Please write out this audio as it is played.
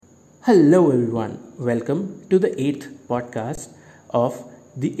Hello, everyone. Welcome to the eighth podcast of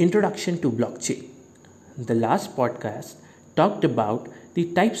the Introduction to Blockchain. The last podcast talked about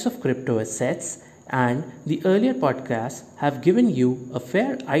the types of crypto assets, and the earlier podcasts have given you a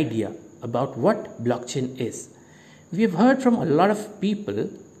fair idea about what blockchain is. We have heard from a lot of people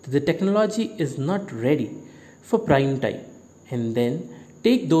that the technology is not ready for prime time, and then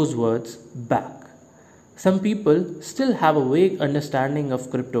take those words back. Some people still have a vague understanding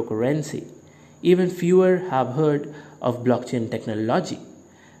of cryptocurrency. Even fewer have heard of blockchain technology.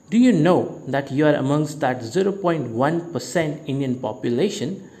 Do you know that you are amongst that 0.1% Indian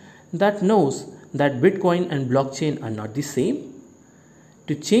population that knows that Bitcoin and blockchain are not the same?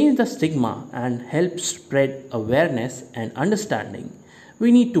 To change the stigma and help spread awareness and understanding,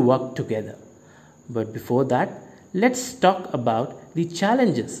 we need to work together. But before that, let's talk about the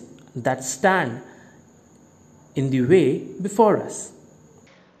challenges that stand in the way before us.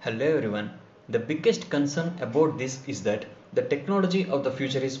 Hello everyone. The biggest concern about this is that the technology of the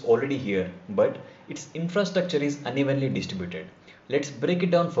future is already here, but its infrastructure is unevenly distributed. Let's break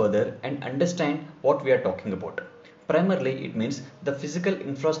it down further and understand what we are talking about. Primarily, it means the physical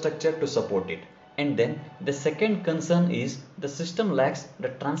infrastructure to support it. And then the second concern is the system lacks the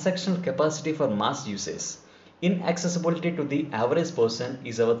transactional capacity for mass usage. Inaccessibility to the average person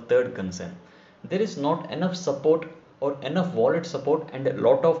is our third concern. There is not enough support or enough wallet support, and a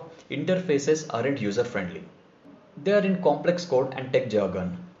lot of interfaces aren't user friendly. They are in complex code and tech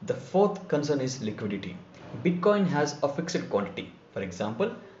jargon. The fourth concern is liquidity. Bitcoin has a fixed quantity. For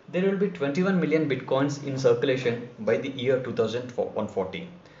example, there will be 21 million bitcoins in circulation by the year 2140,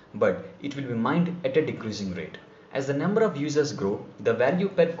 but it will be mined at a decreasing rate. As the number of users grow, the value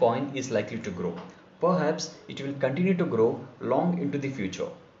per coin is likely to grow. Perhaps it will continue to grow long into the future.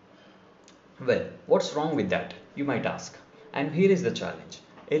 Well, what's wrong with that? You might ask. And here is the challenge.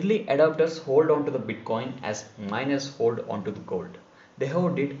 Early adopters hold on to the Bitcoin as miners hold on to the gold. They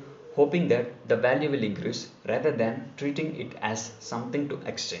hold it hoping that the value will increase rather than treating it as something to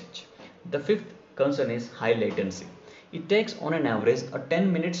exchange. The fifth concern is high latency. It takes on an average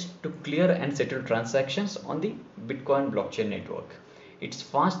 10 minutes to clear and settle transactions on the Bitcoin blockchain network. It's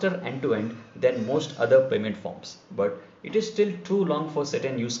faster end to end than most other payment forms, but it is still too long for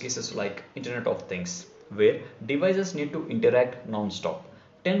certain use cases like Internet of Things, where devices need to interact non-stop.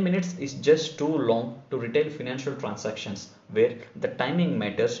 10 minutes is just too long to retail financial transactions where the timing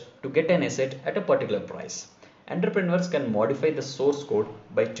matters to get an asset at a particular price. Entrepreneurs can modify the source code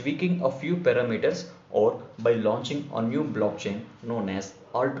by tweaking a few parameters or by launching a new blockchain known as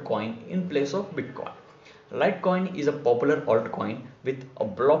altcoin in place of Bitcoin. Litecoin is a popular altcoin with a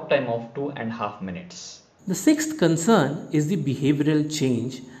block time of 2.5 minutes. The sixth concern is the behavioral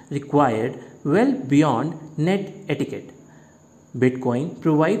change required well beyond net etiquette. Bitcoin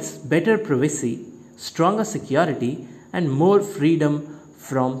provides better privacy, stronger security, and more freedom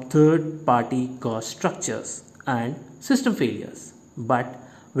from third party cost structures and system failures. But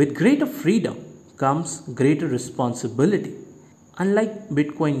with greater freedom comes greater responsibility. Unlike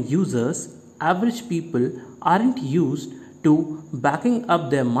Bitcoin users, average people aren't used to backing up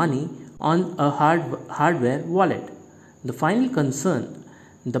their money on a hardware wallet. The final concern,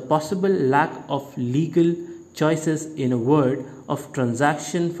 the possible lack of legal choices in a world of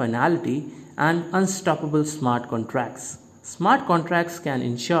transaction finality and unstoppable smart contracts. Smart contracts can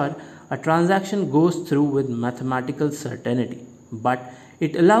ensure a transaction goes through with mathematical certainty, but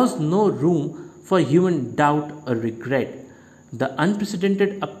it allows no room for human doubt or regret. The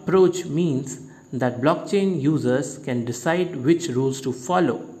unprecedented approach means that blockchain users can decide which rules to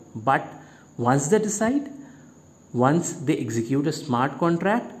follow, but once they decide, once they execute a smart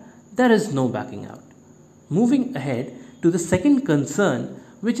contract, there is no backing out. Moving ahead to the second concern,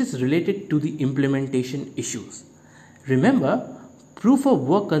 which is related to the implementation issues. Remember, proof of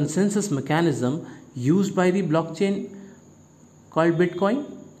work consensus mechanism used by the blockchain called Bitcoin?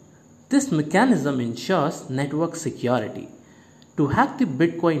 This mechanism ensures network security. To hack the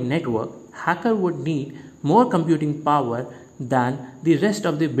Bitcoin network, hacker would need more computing power than the rest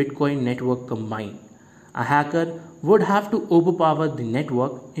of the Bitcoin network combined. A hacker would have to overpower the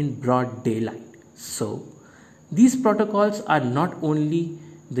network in broad daylight. So, these protocols are not only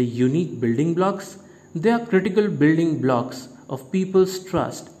the unique building blocks, they are critical building blocks of people's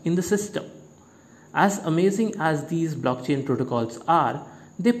trust in the system. As amazing as these blockchain protocols are,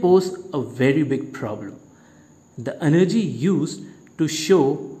 they pose a very big problem. The energy used to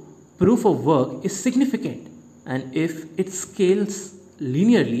show proof of work is significant, and if it scales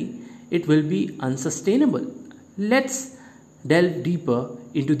linearly, it will be unsustainable. Let's delve deeper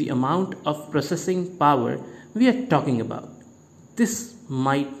into the amount of processing power we are talking about. This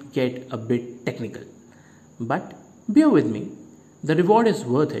might get a bit technical, but bear with me. The reward is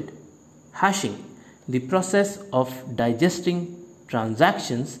worth it. Hashing, the process of digesting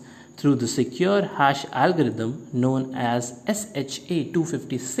transactions through the secure hash algorithm known as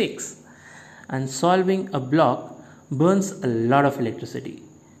SHA-256, and solving a block burns a lot of electricity.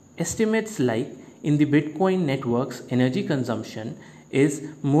 Estimates like in the Bitcoin network's energy consumption is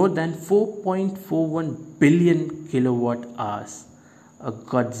more than 4.41 billion kilowatt hours, a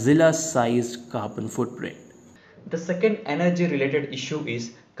Godzilla sized carbon footprint. The second energy related issue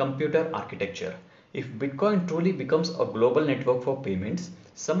is computer architecture. If Bitcoin truly becomes a global network for payments,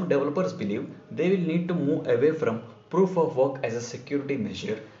 some developers believe they will need to move away from proof of work as a security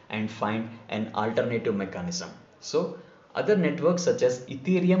measure and find an alternative mechanism. So, other networks such as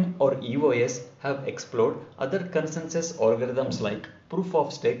Ethereum or EOS have explored other consensus algorithms like proof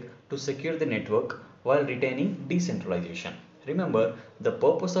of stake to secure the network while retaining decentralization. Remember, the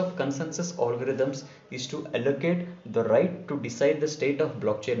purpose of consensus algorithms is to allocate the right to decide the state of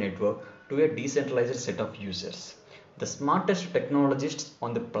blockchain network to a decentralized set of users. The smartest technologists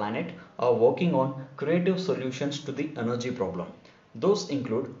on the planet are working on creative solutions to the energy problem. Those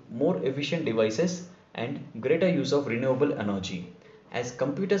include more efficient devices and greater use of renewable energy. As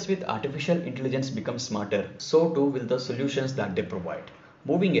computers with artificial intelligence become smarter, so too will the solutions that they provide.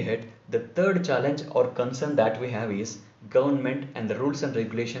 Moving ahead, the third challenge or concern that we have is government and the rules and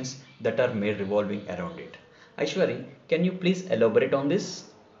regulations that are made revolving around it. Aishwari, can you please elaborate on this?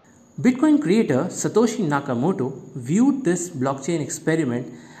 Bitcoin creator Satoshi Nakamoto viewed this blockchain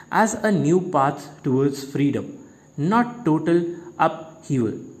experiment as a new path towards freedom, not total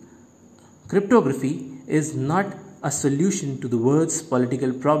upheaval. Cryptography is not a solution to the world's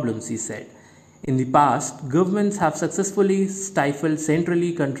political problems, he said. In the past, governments have successfully stifled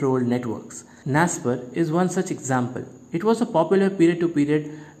centrally controlled networks. Nasper is one such example. It was a popular peer to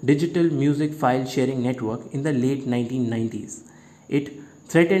peer digital music file sharing network in the late 1990s. It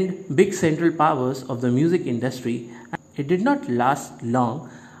threatened big central powers of the music industry, and it did not last long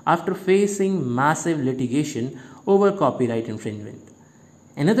after facing massive litigation over copyright infringement.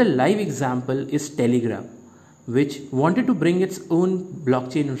 Another live example is Telegram, which wanted to bring its own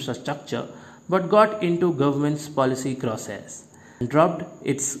blockchain infrastructure but got into government's policy crosshairs and dropped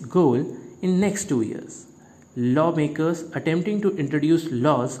its goal in next 2 years. Lawmakers attempting to introduce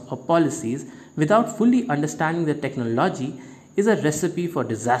laws or policies without fully understanding the technology is a recipe for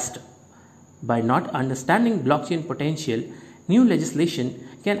disaster. By not understanding blockchain potential, new legislation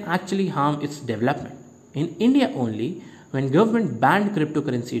can actually harm its development. In India only, when government banned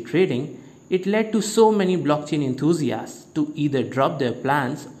cryptocurrency trading, it led to so many blockchain enthusiasts to either drop their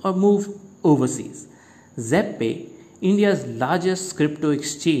plans or move overseas. ZepPay, India's largest crypto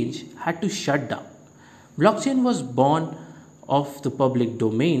exchange, had to shut down. Blockchain was born of the public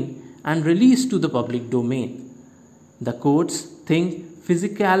domain and released to the public domain. The courts think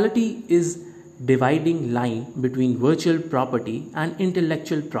physicality is dividing line between virtual property and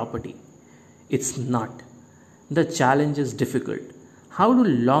intellectual property. It's not. The challenge is difficult. How do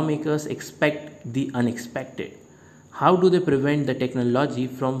lawmakers expect the unexpected? How do they prevent the technology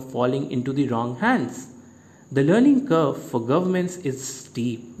from falling into the wrong hands? The learning curve for governments is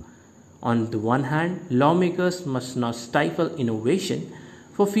steep. On the one hand, lawmakers must not stifle innovation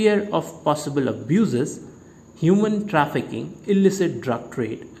for fear of possible abuses, human trafficking, illicit drug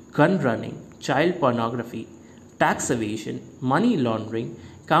trade, gun running, child pornography, tax evasion, money laundering,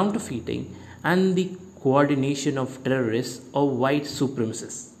 counterfeiting, and the coordination of terrorists or white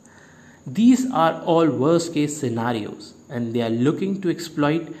supremacists. These are all worst case scenarios, and they are looking to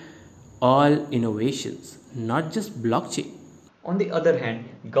exploit all innovations, not just blockchain. On the other hand,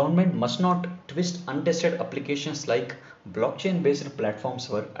 government must not twist untested applications like blockchain-based platforms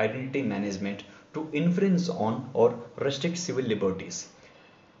for identity management to infringe on or restrict civil liberties.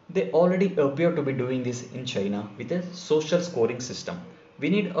 They already appear to be doing this in China with a social scoring system. We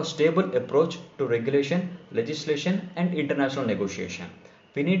need a stable approach to regulation, legislation, and international negotiation.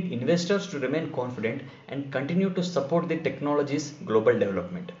 We need investors to remain confident and continue to support the technology's global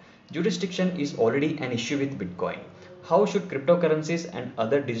development. Jurisdiction is already an issue with Bitcoin. How should cryptocurrencies and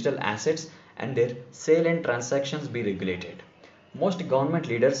other digital assets and their sale and transactions be regulated? Most government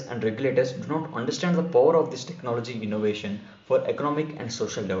leaders and regulators do not understand the power of this technology innovation for economic and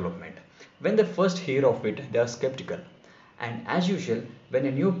social development. When they first hear of it, they are skeptical. And as usual, when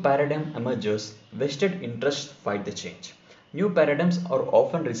a new paradigm emerges, vested interests fight the change. New paradigms are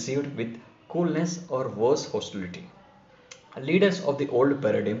often received with coolness or worse hostility. Leaders of the old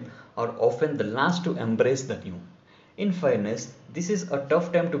paradigm are often the last to embrace the new. In fairness, this is a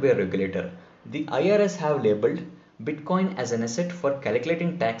tough time to be a regulator. The IRS have labeled Bitcoin as an asset for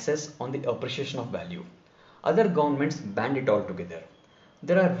calculating taxes on the appreciation of value. Other governments banned it altogether.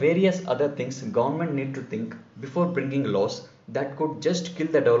 There are various other things government need to think before bringing laws that could just kill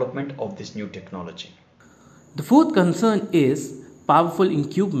the development of this new technology. The fourth concern is powerful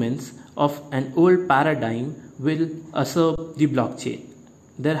incumbents of an old paradigm will usurp the blockchain.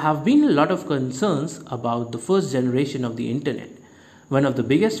 There have been a lot of concerns about the first generation of the internet. One of the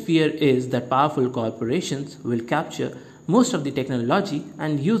biggest fear is that powerful corporations will capture most of the technology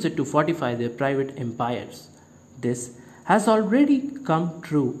and use it to fortify their private empires. This has already come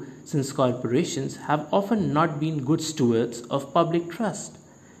true since corporations have often not been good stewards of public trust.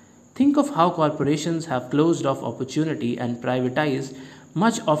 Think of how corporations have closed off opportunity and privatized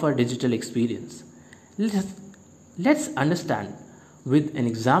much of our digital experience. Let's understand with an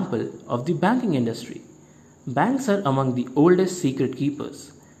example of the banking industry. Banks are among the oldest secret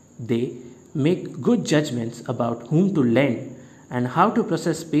keepers. They make good judgments about whom to lend and how to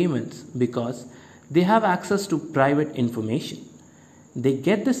process payments because they have access to private information. They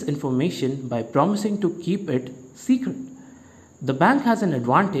get this information by promising to keep it secret. The bank has an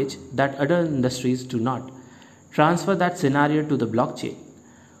advantage that other industries do not. Transfer that scenario to the blockchain.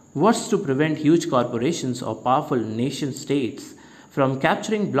 What's to prevent huge corporations or powerful nation states from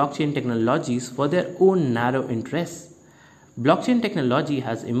capturing blockchain technologies for their own narrow interests? Blockchain technology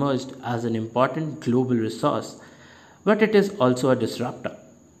has emerged as an important global resource, but it is also a disruptor.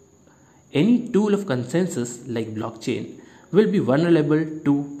 Any tool of consensus like blockchain will be vulnerable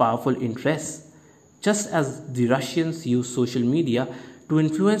to powerful interests. Just as the Russians use social media to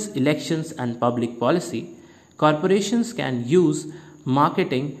influence elections and public policy, corporations can use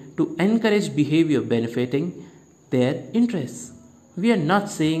marketing to encourage behavior benefiting their interests. We are not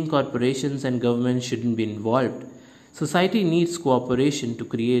saying corporations and governments shouldn't be involved. Society needs cooperation to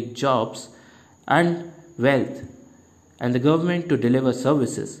create jobs and wealth, and the government to deliver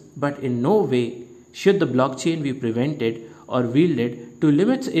services, but in no way should the blockchain be prevented or wielded to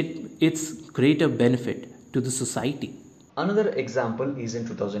limit its greater benefit to the society. Another example is in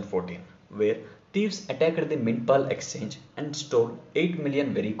 2014, where thieves attacked the Mintpal exchange and stole 8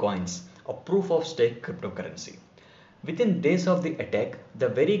 million Vericoins, a proof of stake cryptocurrency. Within days of the attack, the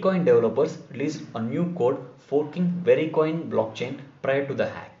Vericoin developers released a new code forking Vericoin blockchain prior to the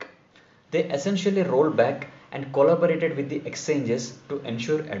hack. They essentially rolled back and collaborated with the exchanges to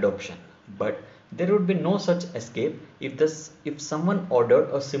ensure adoption. But there would be no such escape if someone ordered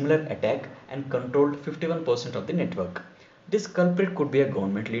a similar attack and controlled 51% of the network. This culprit could be a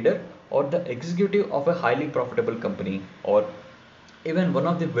government leader or the executive of a highly profitable company or even one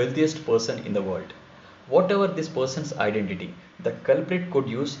of the wealthiest person in the world. Whatever this person's identity, the culprit could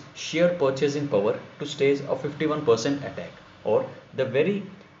use sheer purchasing power to stage a 51% attack or the very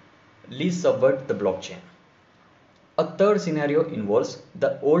least subvert the blockchain. A third scenario involves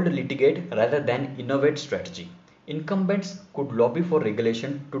the old litigate rather than innovate strategy. Incumbents could lobby for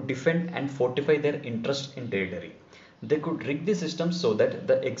regulation to defend and fortify their interest in territory. They could rig the system so that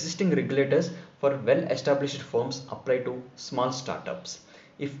the existing regulators for well-established firms apply to small startups.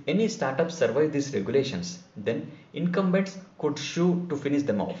 If any startups survive these regulations, then incumbents could sue to finish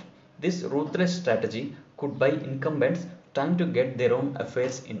them off. This ruthless strategy could buy incumbents time to get their own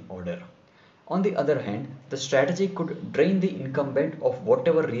affairs in order. On the other hand, the strategy could drain the incumbent of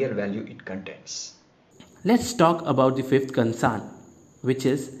whatever real value it contains. Let's talk about the fifth concern, which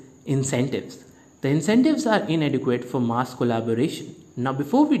is incentives. The incentives are inadequate for mass collaboration. Now,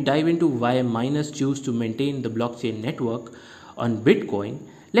 before we dive into why miners choose to maintain the blockchain network on Bitcoin,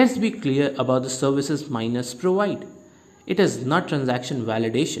 let's be clear about the services miners provide. It is not transaction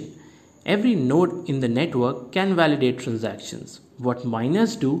validation. Every node in the network can validate transactions. What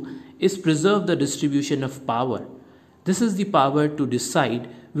miners do is preserve the distribution of power. This is the power to decide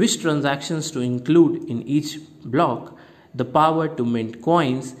which transactions to include in each block, the power to mint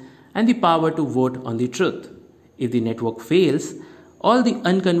coins, and the power to vote on the truth. If the network fails, all the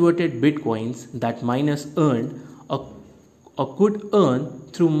unconverted bitcoins that miners earned or could earn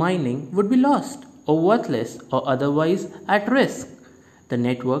through mining would be lost or worthless or otherwise at risk. The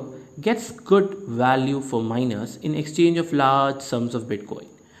network gets good value for miners in exchange of large sums of Bitcoin.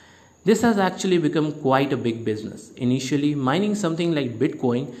 This has actually become quite a big business. Initially, mining something like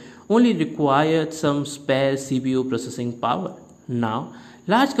Bitcoin only required some spare CPU processing power. Now,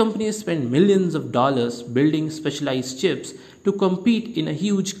 large companies spend millions of dollars building specialized chips to compete in a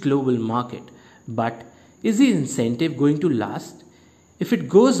huge global market. But is the incentive going to last? If it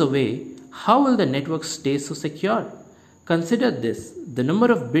goes away, how will the network stay so secure? Consider this, the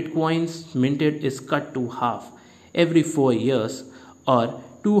number of bitcoins minted is cut to half every 4 years or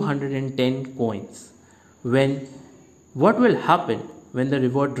 210 coins. When What will happen when the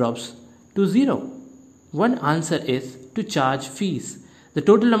reward drops to zero? One answer is to charge fees. The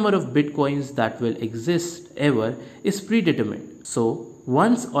total number of bitcoins that will exist ever is predetermined. So,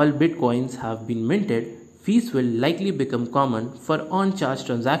 once all bitcoins have been minted, fees will likely become common for on charge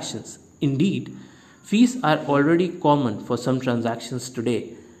transactions. Indeed, fees are already common for some transactions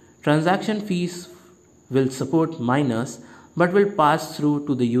today. Transaction fees will support miners but will pass through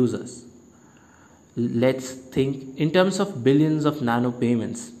to the users. Let's think in terms of billions of nano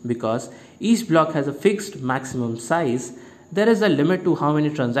payments because each block has a fixed maximum size. There is a limit to how many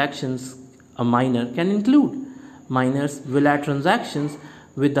transactions a miner can include. Miners will add transactions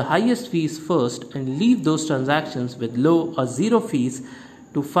with the highest fees first and leave those transactions with low or zero fees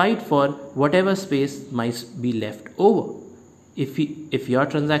to fight for whatever space might be left over. If your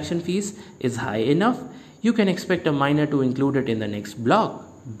transaction fees is high enough, you can expect a miner to include it in the next block.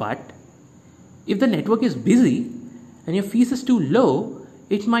 But if the network is busy and your fees is too low,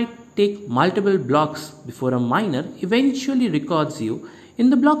 it might take multiple blocks before a miner eventually records you in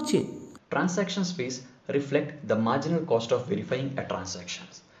the blockchain. Transactions fees reflect the marginal cost of verifying a transaction.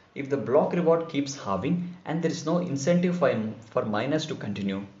 If the block reward keeps halving and there is no incentive for miners to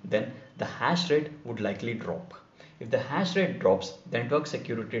continue, then the hash rate would likely drop. If the hash rate drops, the network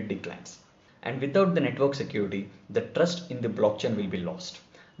security declines. And without the network security, the trust in the blockchain will be lost.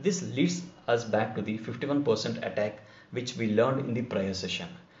 This leads us back to the 51% attack which we learned in the prior session.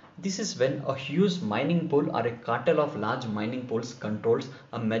 This is when a huge mining pool or a cartel of large mining pools controls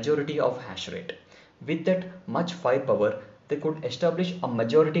a majority of hash rate. With that much firepower, they could establish a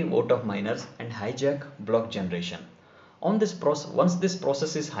majority vote of miners and hijack block generation. Once this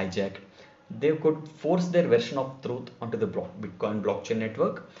process is hijacked, they could force their version of truth onto the Bitcoin blockchain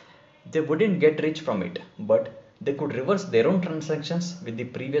network. They wouldn't get rich from it, but they could reverse their own transactions with the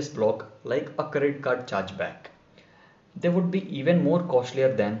previous block like a credit card chargeback. They would be even more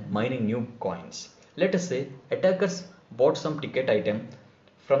costlier than mining new coins. Let us say attackers bought some ticket item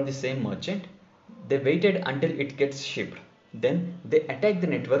from the same merchant. They waited until it gets shipped. Then they attack the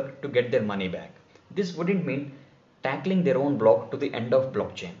network to get their money back. This wouldn't mean tackling their own block to the end of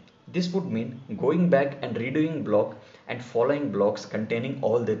blockchain. This would mean going back and redoing block and following blocks containing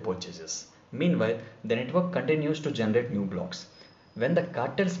all their purchases. Meanwhile, the network continues to generate new blocks. When the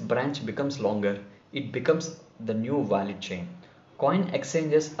cartel's branch becomes longer, it becomes the new valid chain. Coin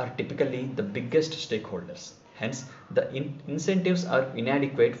exchanges are typically the biggest stakeholders. Hence, the incentives are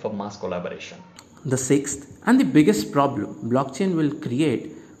inadequate for mass collaboration. The sixth and the biggest problem blockchain will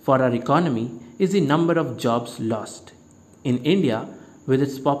create for our economy is the number of jobs lost. In India, with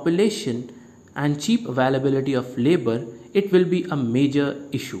its population and cheap availability of labor, it will be a major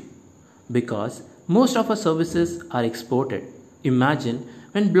issue because most of our services are exported. Imagine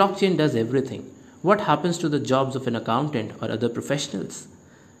when blockchain does everything. What happens to the jobs of an accountant or other professionals?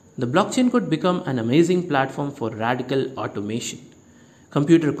 The blockchain could become an amazing platform for radical automation.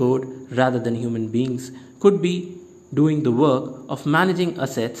 Computer code, rather than human beings, could be doing the work of managing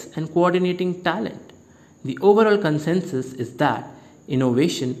assets and coordinating talent. The overall consensus is that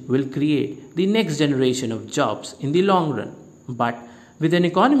innovation will create the next generation of jobs in the long run. But with an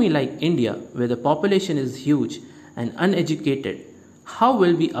economy like India, where the population is huge and uneducated, how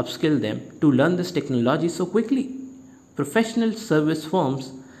will we upskill them to learn this technology so quickly? Professional service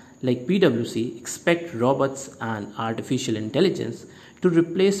firms like PwC expect robots and artificial intelligence to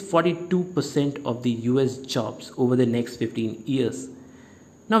replace 42% of the US jobs over the next 15 years.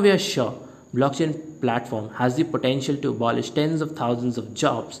 Now we are sure blockchain platform has the potential to abolish tens of thousands of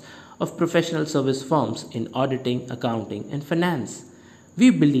jobs of professional service firms in auditing, accounting, and finance. We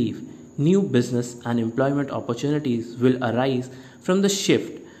believe new business and employment opportunities will arise from the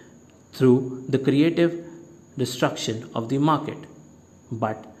shift through the creative destruction of the market.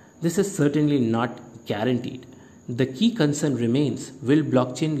 But this is certainly not guaranteed. The key concern remains, will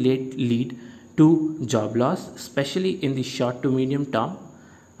blockchain lead to job loss, especially in the short to medium term,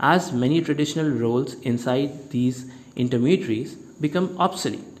 as many traditional roles inside these intermediaries become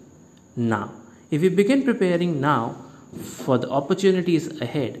obsolete? Now, if we begin preparing now for the opportunities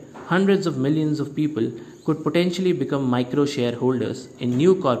ahead, hundreds of millions of people could potentially become micro shareholders in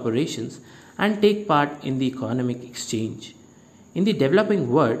new corporations and take part in the economic exchange. In the developing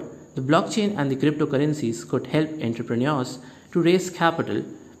world, the blockchain and the cryptocurrencies could help entrepreneurs to raise capital,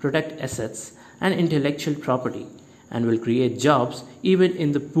 protect assets and intellectual property, and will create jobs even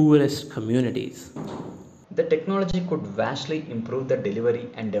in the poorest communities. The technology could vastly improve the delivery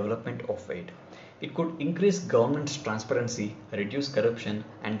and development of aid. It could increase government's transparency, reduce corruption,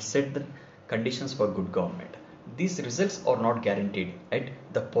 and set the conditions for good government. These results are not guaranteed, yet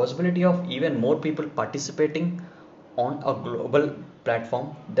the possibility of even more people participating on a global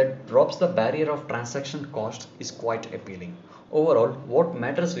platform that drops the barrier of transaction cost is quite appealing. Overall, what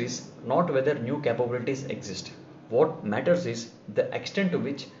matters is not whether new capabilities exist. What matters is the extent to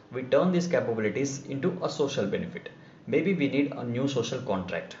which we turn these capabilities into a social benefit. Maybe we need a new social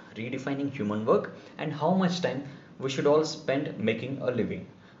contract, redefining human work and how much time we should all spend making a living.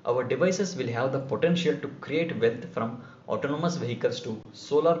 Our devices will have the potential to create wealth from autonomous vehicles to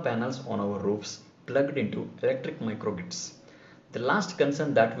solar panels on our roofs plugged into electric microgrids. The last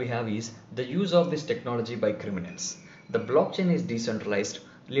concern that we have is the use of this technology by criminals. The blockchain is decentralized,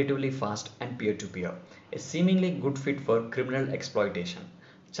 relatively fast, and peer to peer, a seemingly good fit for criminal exploitation.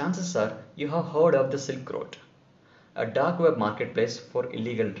 Chances are you have heard of the Silk Road, a dark web marketplace for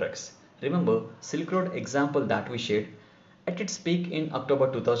illegal drugs. Remember Silk Road example that we shared? At its peak in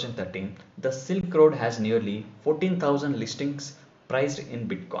October 2013, the Silk Road has nearly 14,000 listings priced in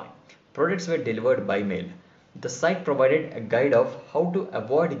Bitcoin. Products were delivered by mail. The site provided a guide of how to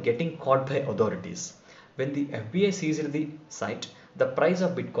avoid getting caught by authorities. When the FBI seized the site, the price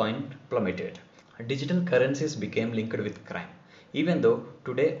of Bitcoin plummeted. Digital currencies became linked with crime, even though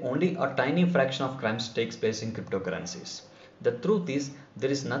today only a tiny fraction of crimes takes place in cryptocurrencies. The truth is,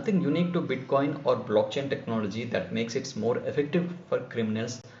 there is nothing unique to Bitcoin or blockchain technology that makes it more effective for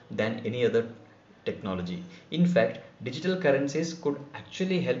criminals than any other technology. In fact, digital currencies could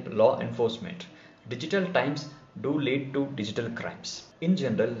actually help law enforcement. Digital times do lead to digital crimes. In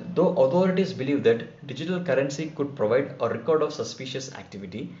general, though authorities believe that digital currency could provide a record of suspicious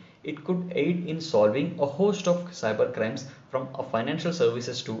activity, it could aid in solving a host of cybercrimes from financial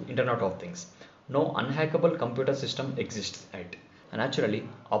services to Internet of Things. No unhackable computer system exists yet. Naturally,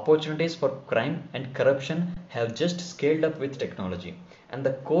 opportunities for crime and corruption have just scaled up with technology, and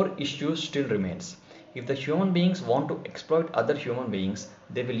the core issue still remains. If the human beings want to exploit other human beings,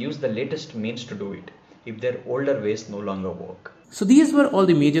 they will use the latest means to do it, if their older ways no longer work. So these were all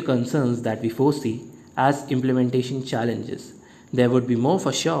the major concerns that we foresee as implementation challenges. There would be more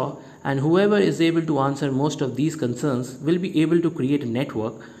for sure, and whoever is able to answer most of these concerns will be able to create a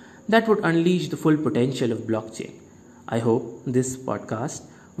network that would unleash the full potential of blockchain. I hope this podcast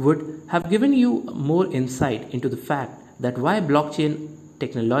would have given you more insight into the fact that why blockchain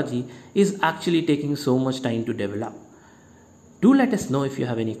technology is actually taking so much time to develop. Do let us know if you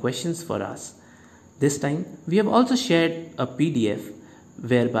have any questions for us. This time, we have also shared a PDF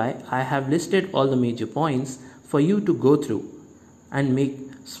whereby I have listed all the major points for you to go through and make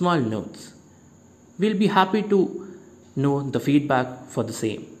small notes. We'll be happy to know the feedback for the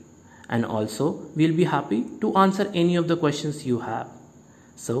same. And also, we'll be happy to answer any of the questions you have.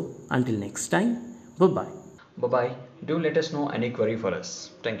 So, until next time, bye bye. Bye bye. Do let us know any query for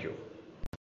us. Thank you.